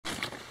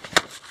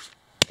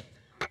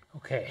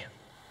Okay,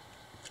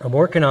 I'm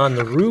working on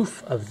the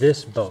roof of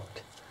this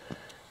boat.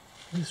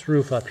 This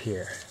roof up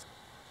here.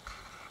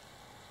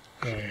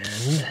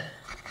 And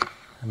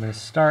I'm going to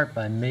start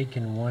by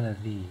making one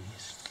of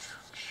these.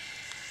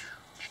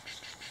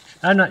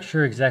 I'm not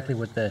sure exactly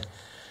what the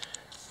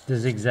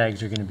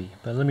zigzags are going to be,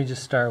 but let me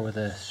just start with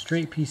a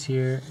straight piece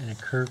here and a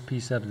curved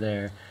piece up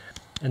there.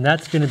 And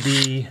that's going to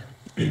be,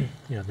 you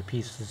know, the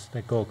pieces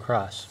that go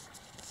across.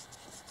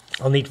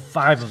 I'll need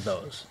 5 of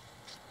those.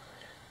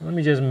 Let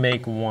me just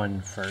make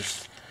one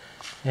first.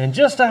 And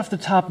just off the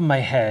top of my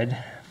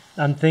head,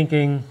 I'm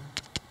thinking,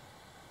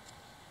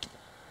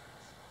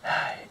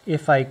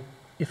 if I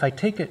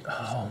take it,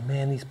 oh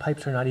man, these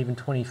pipes are not even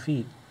 20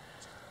 feet.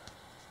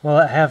 Well,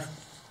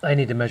 I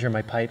need to measure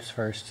my pipes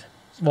first.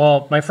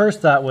 Well, my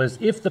first thought was,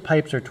 if the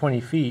pipes are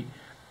 20 feet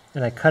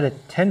and I cut a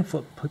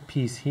 10-foot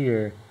piece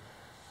here,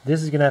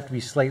 this is going to have to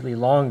be slightly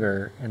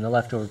longer, and the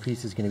leftover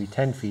piece is going to be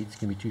 10 feet. It's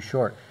going to be too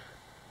short.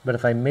 But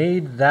if I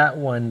made that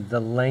one the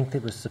length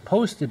it was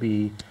supposed to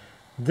be,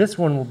 this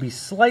one will be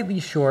slightly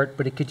short,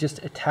 but it could just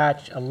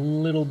attach a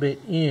little bit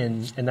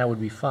in, and that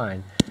would be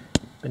fine.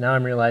 But now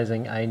I'm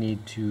realizing I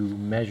need to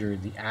measure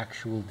the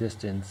actual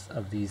distance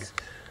of these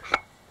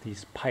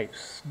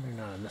pipes. They're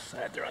not on this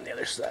side, they're on the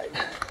other side.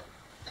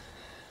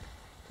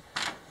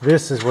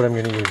 This is what I'm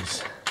going to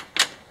use.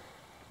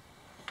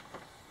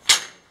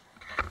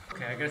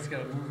 Okay, I guess I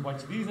gotta move a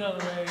bunch of these out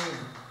of the way.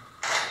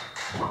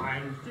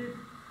 Fine. Dude,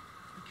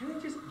 can I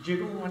just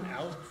jiggle one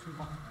out from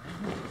behind?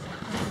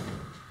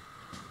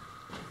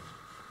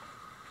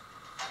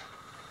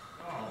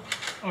 Oh,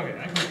 okay,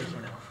 I can get this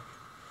one out.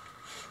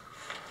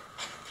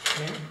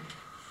 Okay.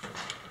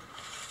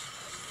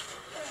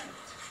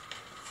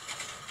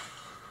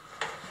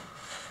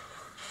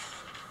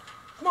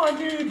 Come on,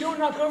 dude, don't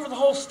knock over the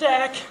whole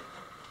stack.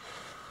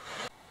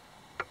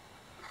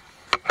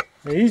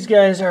 Now, these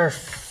guys are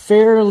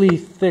fairly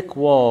thick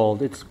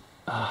walled. It's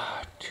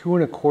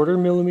 2¼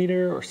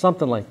 millimeter or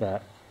something like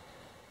that.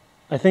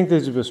 I think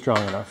this was strong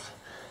enough.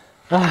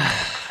 I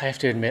have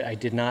to admit, I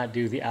did not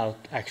do the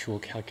actual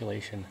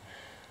calculation.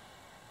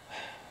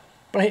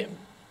 But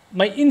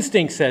my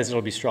instinct says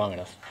it'll be strong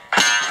enough.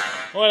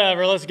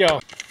 Whatever, let's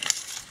go.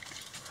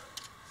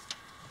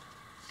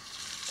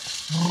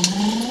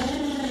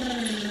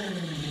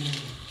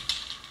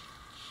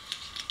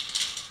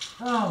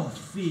 Oh,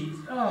 feet.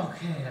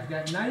 Okay, I've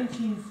got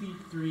 19 feet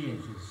 3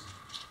 inches.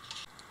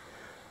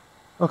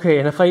 Okay,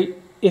 and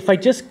if I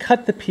just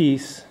cut the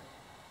piece,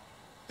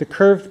 the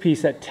curved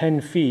piece at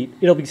 10 feet,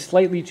 it'll be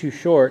slightly too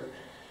short,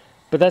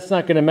 but that's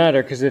not going to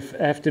matter, because if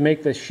I have to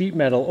make the sheet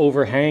metal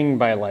overhang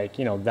by, like,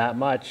 you know, that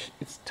much,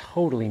 it's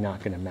totally not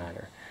going to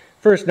matter.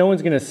 First, no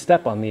one's going to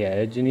step on the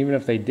edge, and even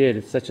if they did,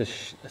 it's such a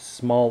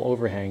small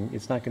overhang,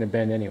 it's not going to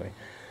bend anyway.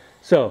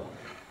 So,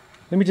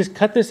 let me just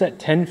cut this at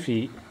 10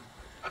 feet.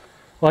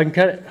 Well, I can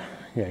cut it,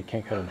 yeah, I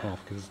can't cut it in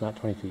half because it's not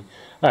 20 feet.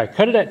 All right,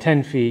 cut it at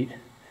 10 feet,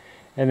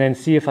 and then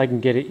see if I can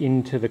get it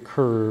into the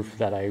curve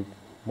that I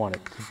want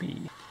it to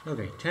be.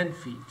 Okay, 10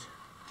 feet.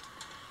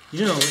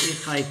 You know,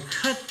 if I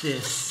cut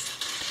this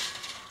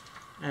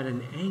at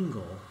an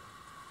angle,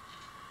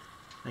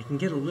 I can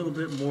get a little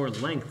bit more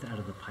length out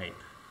of the pipe,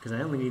 because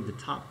I only need the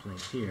top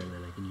length here, and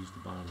then I can use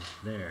the bottom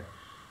there.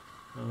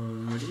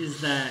 But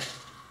is that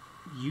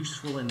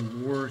useful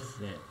and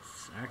worth it?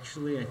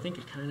 Actually, I think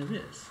it kind of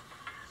is.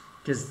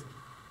 Because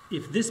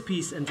if this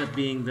piece ends up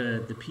being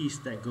the piece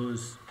that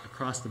goes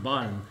across the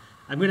bottom,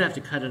 I'm going to have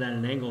to cut it at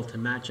an angle to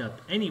match up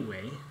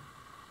anyway.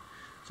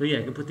 So yeah,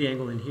 I can put the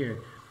angle in here.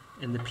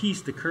 And the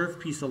piece, the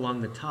curved piece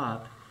along the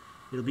top,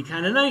 it'll be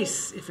kind of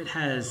nice if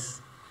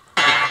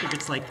if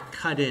it's like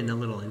cut in a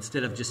little,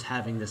 instead of just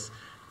having this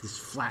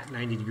flat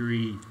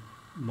 90-degree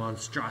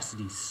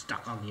monstrosity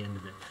stuck on the end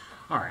of it.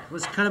 All right,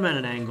 let's cut them at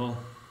an angle.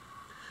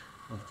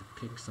 I'll have to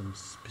pick some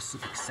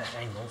specific set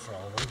angle for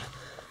all of them.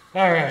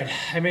 All right,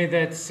 I made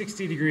that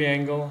 60-degree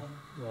angle.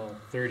 Well,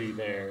 30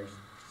 there,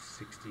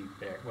 60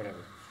 there, whatever.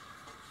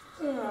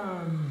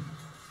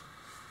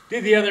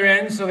 Did the other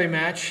end so they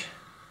match.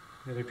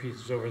 The other piece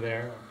is over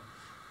there,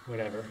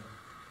 whatever.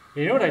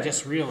 You know what I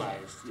just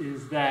realized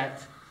is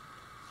that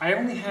I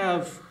only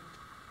have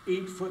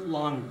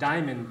 8-foot-long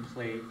diamond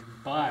plate,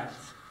 but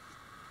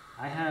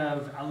I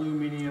have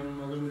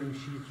aluminum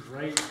sheets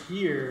right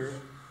here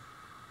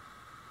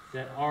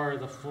that are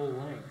the full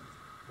length.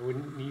 I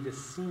wouldn't need a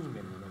seam in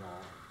them at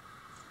all.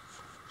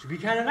 Should be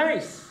kind of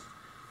nice,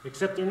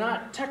 except they're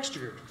not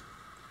textured.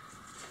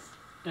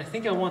 I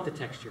think I want the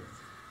texture.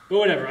 But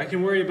whatever, I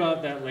can worry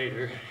about that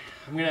later.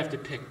 I'm going to have to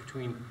pick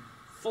between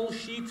full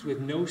sheets with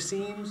no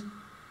seams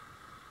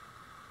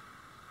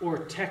or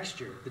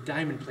texture, the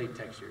diamond plate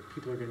texture.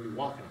 People are going to be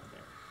walking up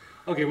there.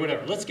 Okay,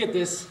 whatever. Let's get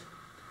this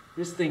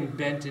thing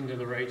bent into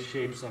the right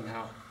shape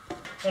somehow.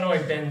 How do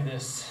I bend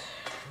this?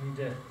 I need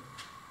to...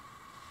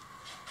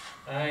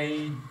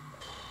 I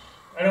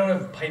don't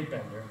have a pipe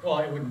bender. Well,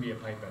 it wouldn't be a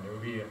pipe bender. It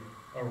would be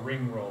a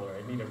ring roller.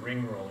 I'd need a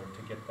ring roller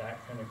to get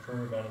that kind of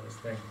curve out of this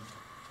thing.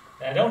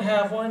 I don't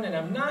have one, and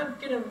I'm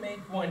not going to make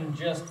one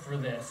just for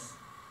this.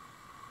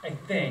 I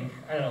think.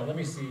 I don't know. Let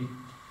me see.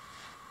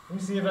 Let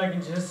me see if I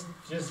can just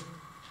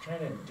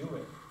kind of do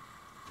it.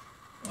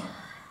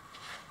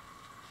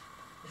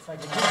 If I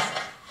could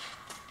just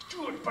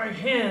do it by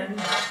hand,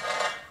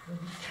 it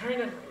would be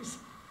kind of nice.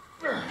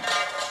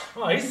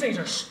 Oh, these things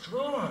are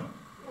strong.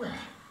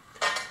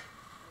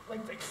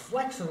 Like they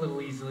flex a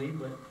little easily,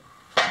 but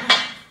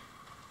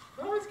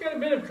oh, it's got a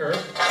bit of curve.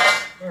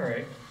 All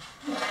right.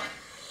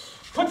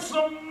 Put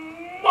some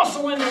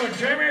muscle into it,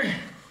 Jaimie.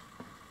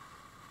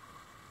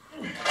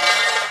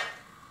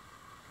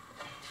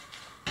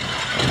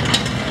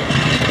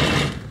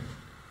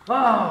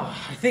 Oh,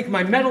 I think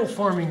my metal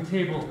forming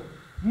table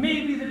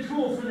may be the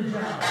tool for the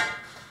job.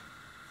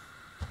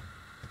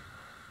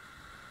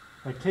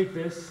 I take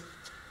this,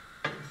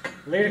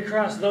 lay it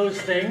across those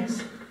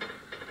things,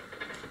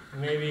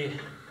 maybe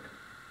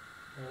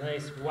a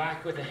nice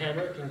whack with a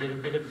hammer can get a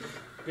bit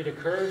of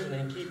curve, and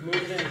then keep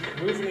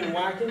moving and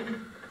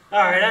whacking. All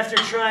right, after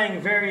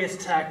trying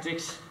various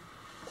tactics,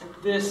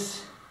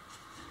 this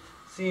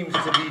seems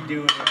to be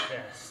doing it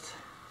best.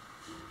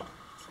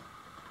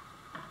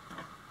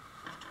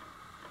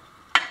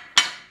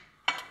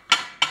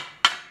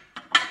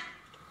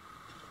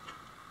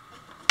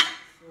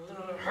 A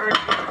little hard to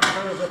get the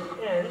curve at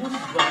the ends,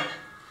 but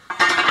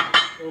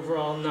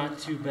overall not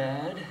too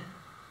bad.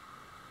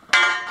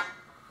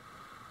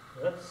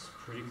 That's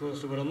pretty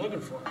close to what I'm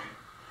looking for.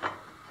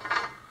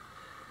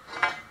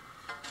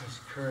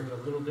 Just curve a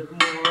little bit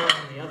more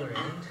on the other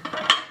end.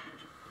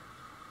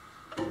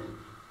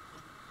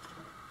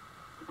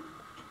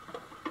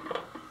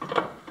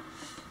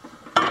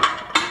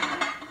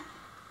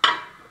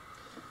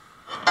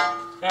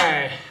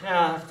 Alright, now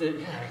I have to,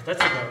 yeah,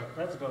 that's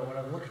about what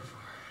I'm looking for.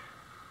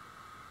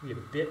 Maybe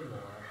a bit more.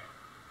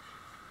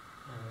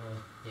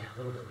 Yeah, a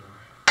little bit more.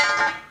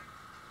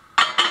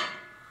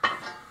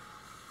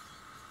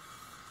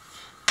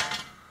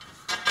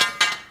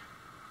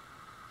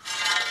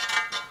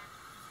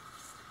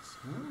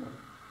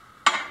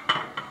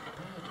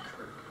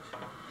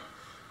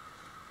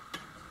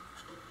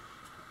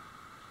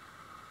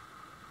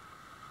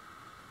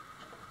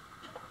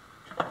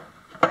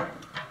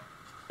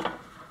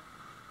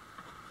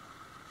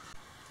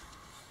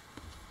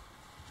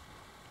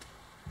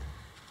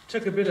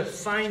 Took a bit of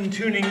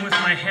fine-tuning with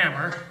my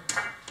hammer.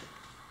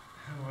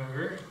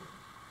 However,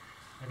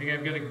 I think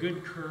I've got a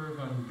good curve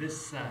on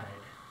this side.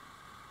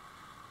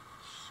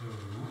 So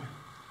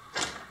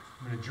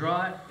I'm going to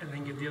draw it and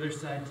then get the other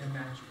side to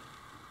match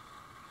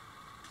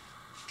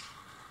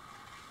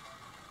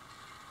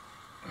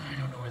it. I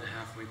don't know where the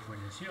halfway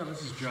point is. You know,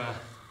 let's just draw. I'm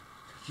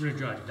going to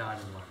draw a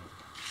dotted line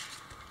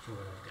for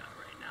what I've got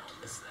right now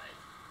on this side.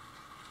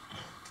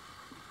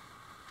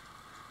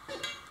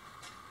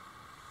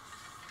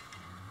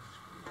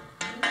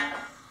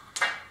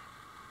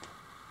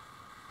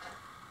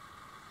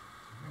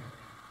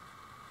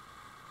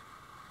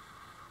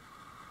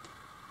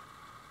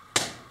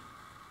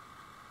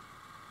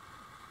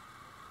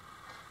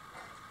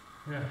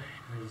 Alright,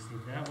 I just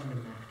need that one to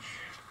match.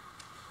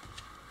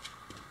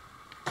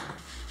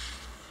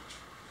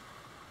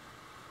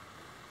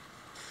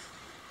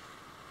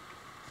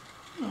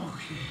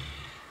 Okay.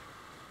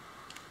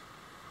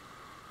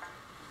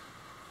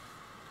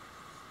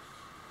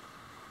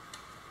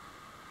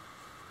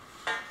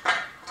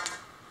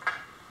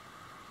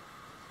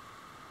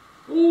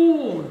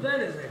 Oh,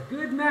 that is a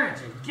good match.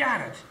 I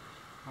got it.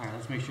 Alright,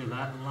 let's make sure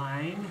that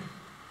line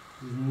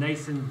is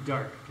nice and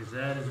dark, because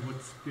that is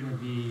what's going to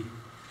be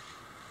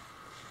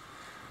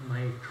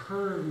my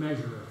curve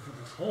measure for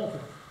this whole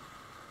thing.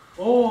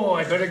 Oh,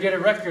 I better get a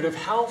record of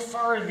how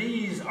far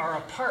these are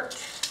apart.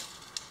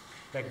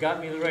 That got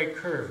me the right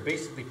curve,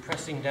 basically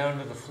pressing down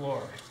to the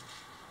floor.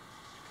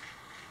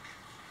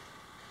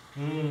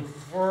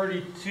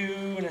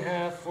 42 and a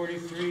half,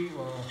 43,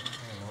 well, I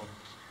don't know.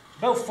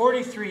 About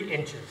 43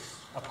 inches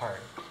apart.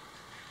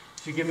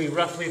 Should give me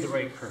roughly the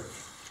right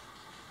curve.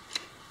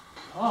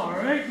 All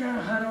right,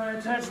 now how do I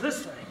attach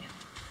this thing?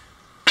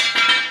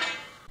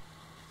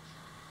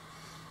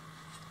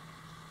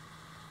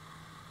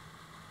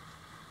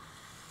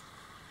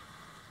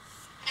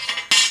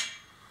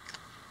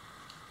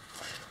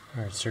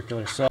 All right,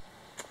 circular saw.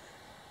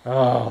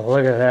 Oh,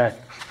 look at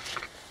that.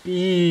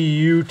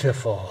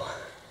 Beautiful.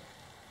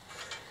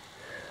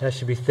 That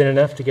should be thin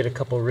enough to get a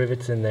couple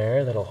rivets in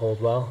there that'll hold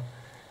well.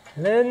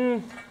 And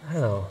then, I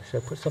don't know,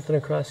 should I put something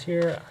across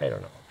here? I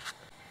don't know.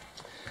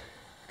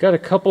 Got a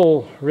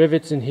couple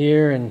rivets in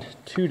here and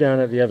two down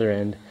at the other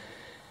end.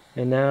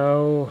 And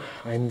now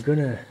I'm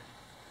gonna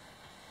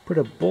put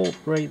a bolt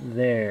right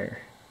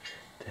there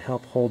to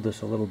help hold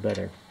this a little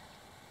better.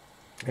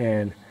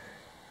 And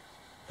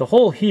the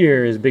hole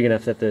here is big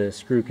enough that the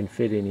screw can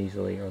fit in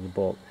easily, or the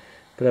bolt.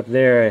 But up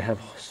there I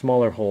have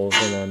smaller holes,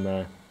 and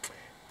I'm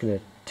going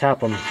to tap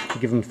them,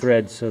 give them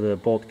threads so the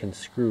bolt can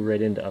screw right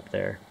into up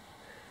there.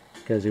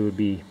 Because it would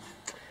be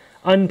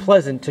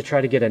unpleasant to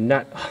try to get a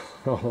nut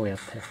all the way up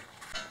there.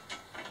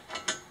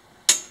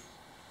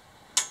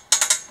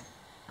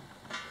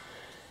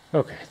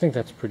 Okay, I think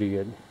that's pretty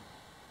good.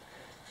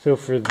 So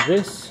for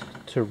this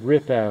to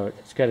rip out,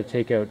 it's got to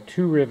take out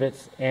two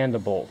rivets and a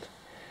bolt.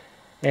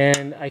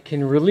 And I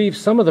can relieve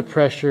some of the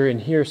pressure in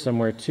here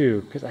somewhere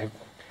too, because I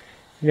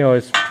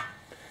was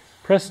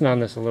pressing on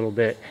this a little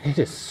bit, and it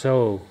is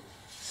so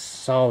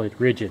solid,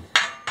 rigid.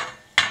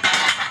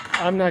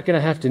 I'm not gonna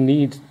have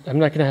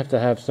to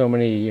have so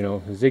many,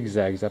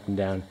 zigzags up and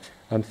down.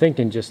 I'm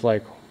thinking just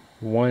like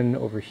one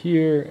over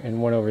here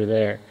and one over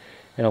there.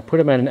 And I'll put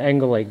them at an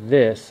angle like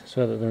this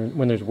so that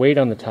when there's weight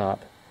on the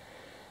top,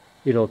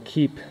 it'll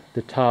keep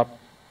the top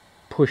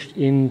pushed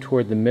in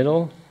toward the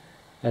middle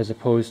as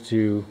opposed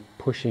to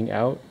pushing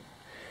out.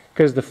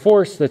 Because the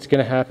force that's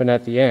going to happen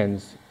at the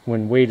ends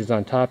when weight is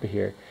on top of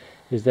here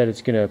is that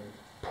it's going to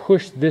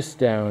push this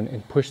down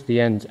and push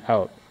the ends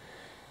out.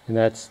 And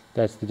that's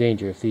the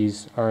danger. If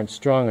these aren't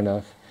strong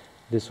enough,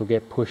 this will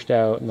get pushed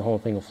out and the whole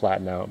thing will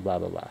flatten out, blah,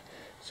 blah, blah.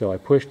 So I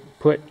put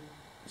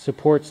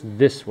supports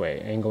this way,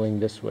 angling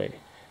this way,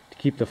 to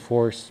keep the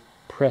force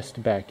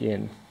pressed back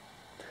in.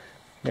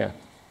 Yeah.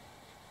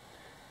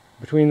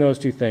 Between those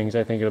two things,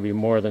 I think it'll be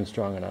more than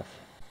strong enough.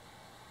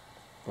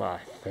 Well, I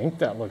think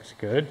that looks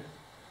good.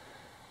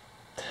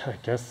 I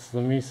guess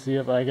let me see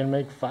if I can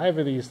make 5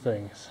 of these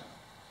things.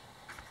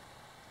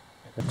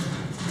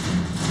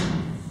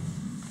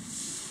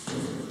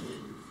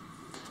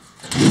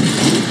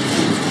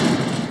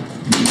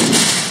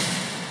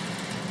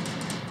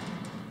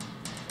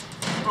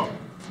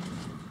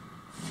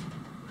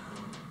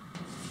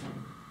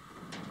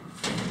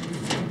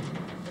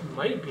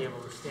 Might be able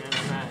to stand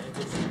on that if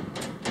it's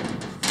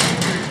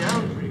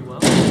down pretty well.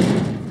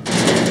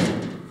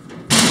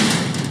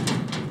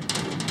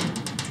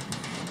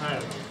 I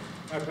don't know.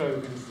 I probably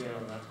wouldn't stand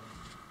on that.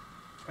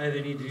 I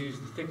either need to use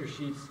the thicker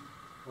sheets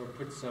or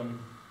put some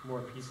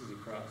more pieces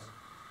across.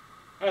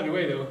 Either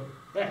way though,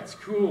 that's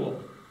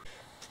cool.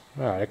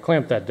 Alright, I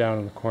clamped that down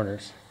in the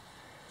corners.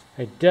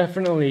 I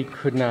definitely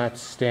could not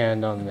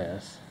stand on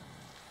this.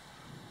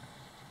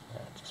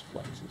 That just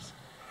flexes.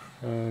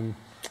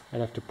 I'd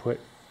have to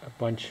put a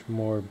bunch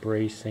more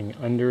bracing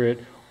under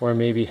it, or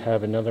maybe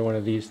have another one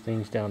of these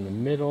things down the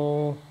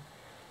middle.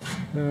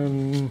 Let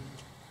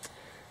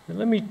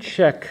me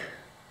check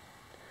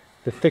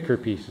the thicker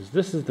pieces.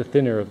 This is the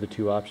thinner of the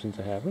 2 options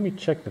I have. Let me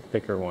check the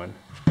thicker one.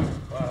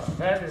 Wow,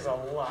 that is a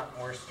lot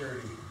more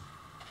sturdy.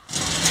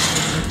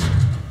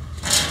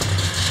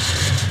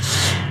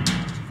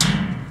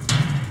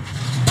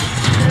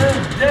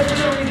 Yeah,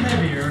 definitely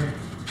heavier.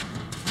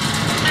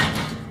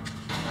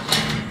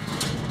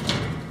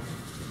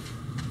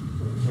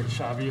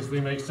 Which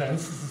obviously makes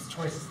sense. This is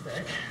twice as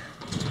thick.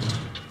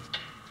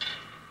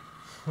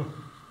 Okay.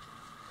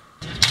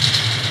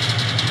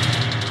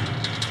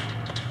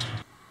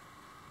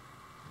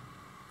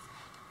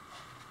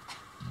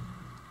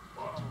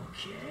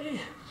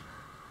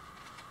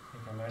 I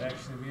think I might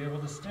actually be able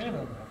to stand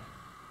on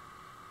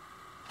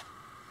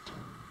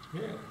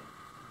that. Yeah.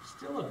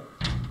 Still a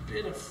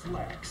bit of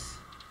flex.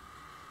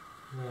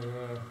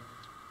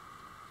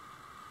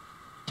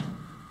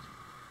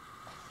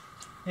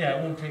 Yeah,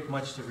 it won't take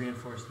much to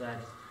reinforce that.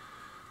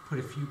 Put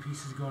a few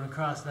pieces going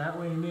across that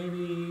way,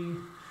 maybe.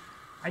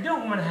 I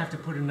don't want to have to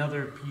put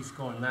another piece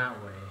going that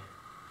way.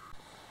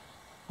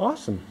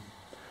 Awesome.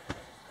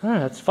 All right,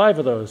 that's 5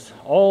 of those,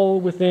 all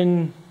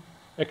within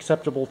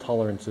acceptable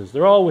tolerances.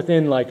 They're all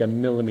within like a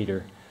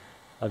millimeter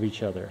of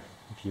each other.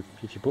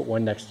 If you put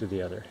one next to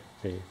the other,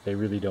 they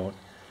really don't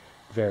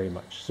vary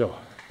much. So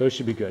those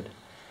should be good.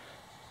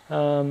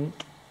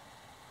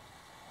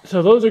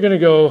 So those are going to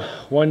go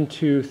 1,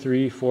 2,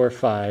 3, 4,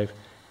 5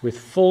 with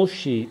full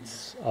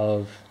sheets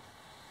of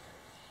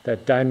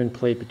that diamond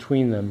plate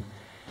between them.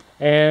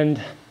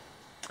 And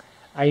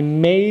I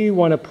may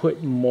want to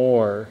put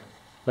more,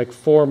 like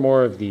 4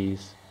 more of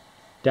these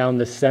down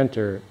the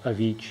center of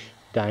each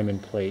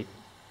diamond plate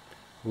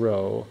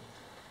row.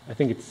 I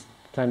think it's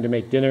time to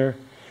make dinner.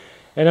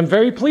 And I'm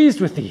very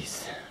pleased with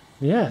these.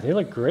 Yeah, they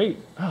look great.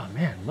 Oh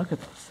man, look at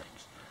those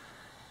things.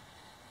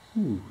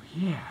 Ooh,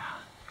 yeah.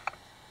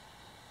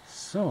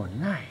 So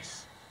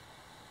nice.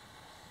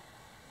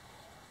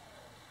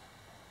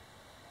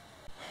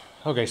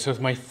 Okay, so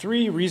my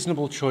 3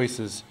 reasonable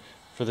choices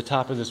for the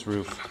top of this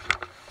roof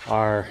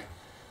are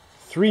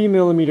 3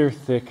 millimeter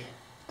thick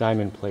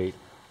diamond plate,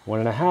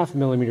 1.5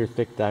 millimeter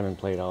thick diamond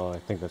plate. Oh, I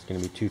think that's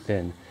going to be too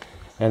thin.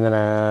 And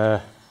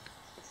then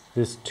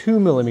this 2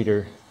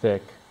 millimeter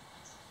thick,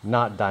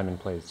 not diamond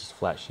plate, it's just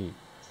flat sheet.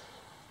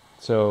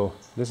 So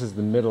this is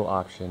the middle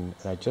option,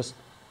 and I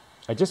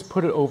just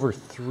put it over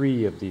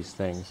 3 of these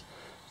things.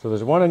 So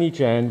there's one on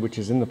each end, which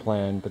is in the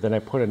plan, but then I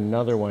put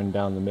another one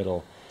down the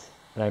middle.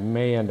 And I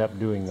may end up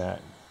doing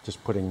that,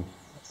 just putting,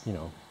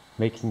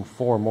 making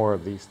 4 more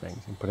of these things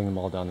and putting them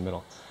all down the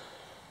middle.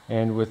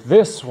 And with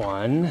this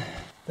one,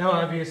 now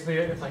obviously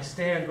if I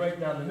stand right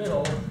down the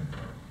middle,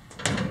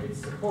 it's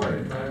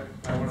supported by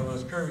one of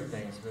those curvy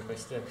things. But if I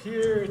step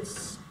here,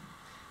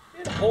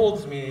 it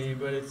holds me,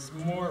 but it's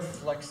more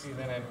flexy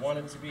than I'd want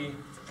it to be.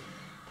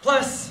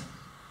 Plus,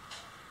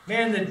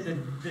 man,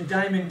 the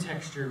diamond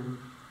texture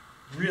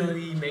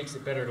really makes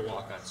it better to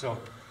walk on. So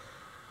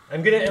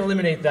I'm going to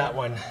eliminate that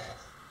one.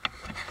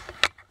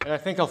 And I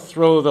think I'll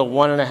throw the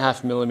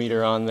 1.5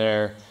 millimeter on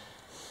there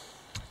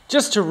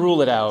just to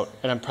rule it out,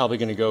 and I'm probably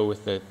going to go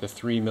with the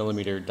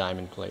 3mm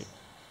diamond plate.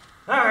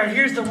 All right,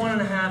 here's the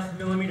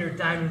 1.5mm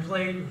diamond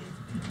plate.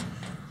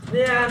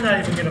 Yeah, I'm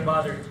not even going to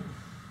bother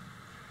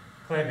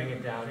clamping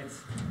it down.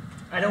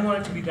 I don't want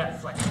it to be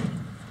that flexible.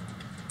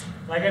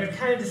 Like, I've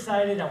kind of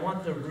decided I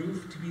want the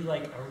roof to be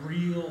like a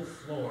real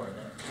floor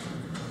that,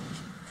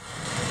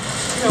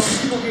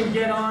 people can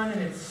get on and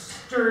it's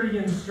sturdy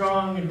and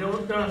strong and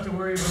don't have to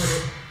worry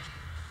about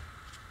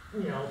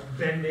it,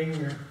 bending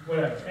or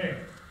whatever. Anyway.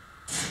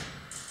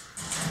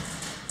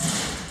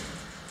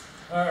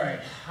 All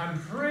right, I'm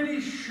pretty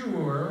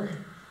sure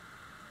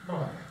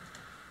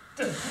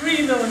the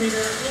 3mm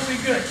will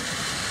be good.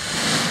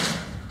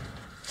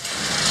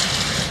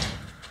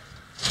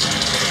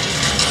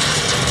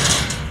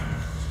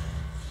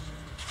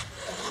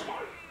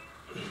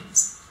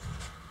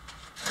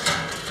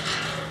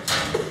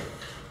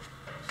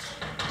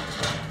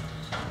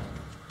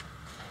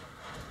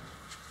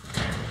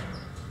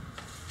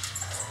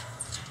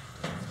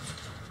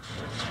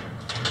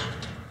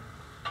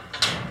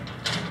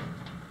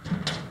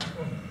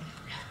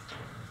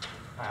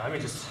 Let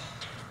me just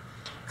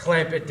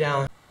clamp it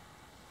down.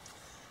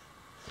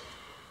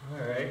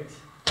 All right.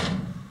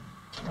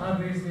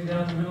 Obviously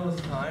down the middle is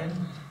fine.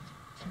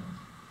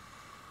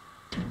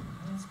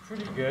 That's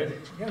pretty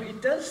good.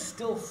 It does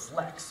still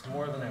flex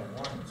more than I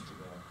want it to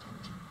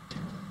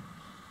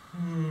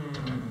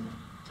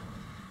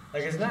though.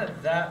 Like, it's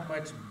not that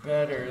much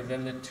better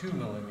than the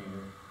 2mm.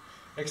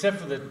 Except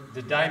for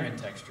the diamond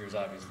texture is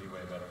obviously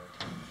way better.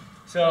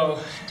 So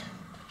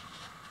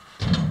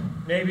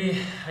maybe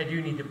I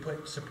do need to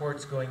put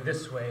supports going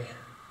this way,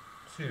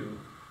 too.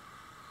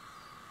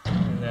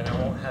 And then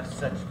I won't have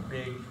such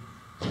big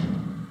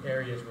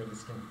areas where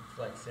this can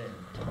flex in.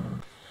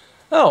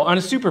 Oh, on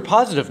a super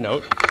positive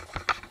note,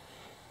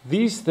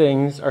 these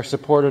things are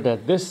supported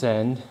at this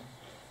end,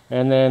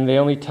 and then they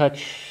only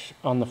touch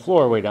on the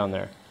floor way down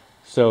there.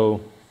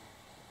 So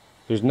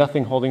there's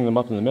nothing holding them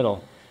up in the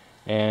middle.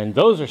 And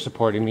those are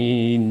supporting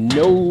me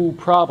no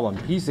problem,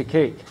 piece of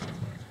cake.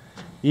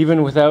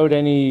 Even without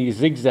any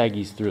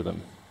zigzaggies through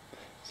them.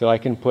 So I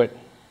can put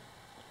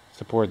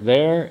support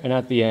there and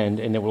at the end,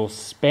 and it will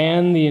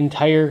span the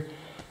entire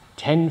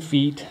 10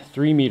 feet,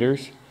 3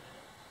 meters,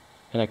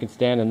 and I can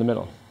stand in the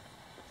middle.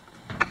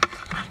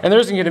 And there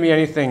isn't going to be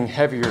anything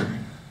heavier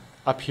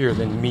up here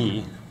than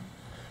me.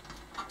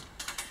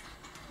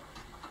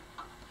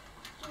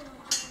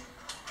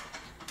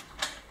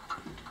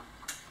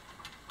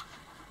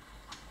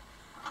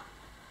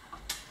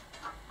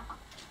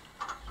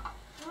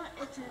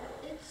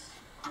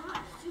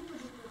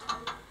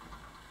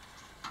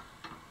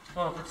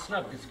 Oh, if it's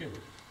snug, it's good.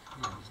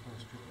 Yeah, it's no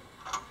strip.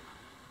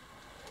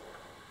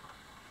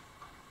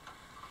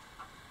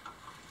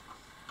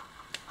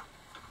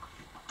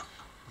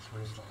 This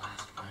one is the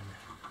last one.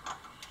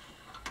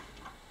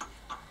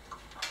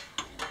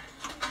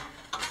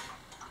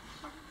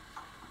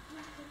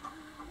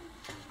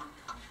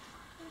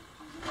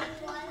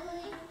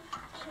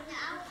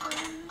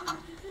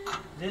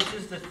 This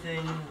is the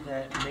thing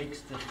that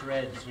makes the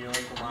threads,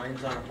 like the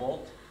lines on a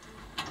bolt.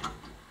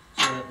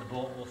 So that the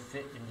bolt will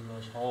fit into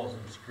those holes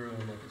and screw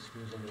them like it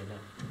screws into a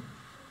nut.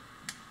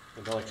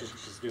 And the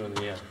electrician's just doing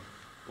the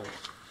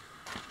bolts.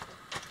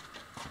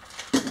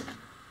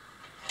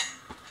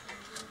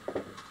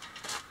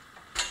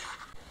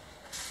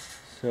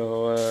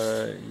 So,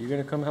 you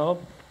gonna come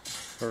help?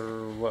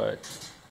 Or what?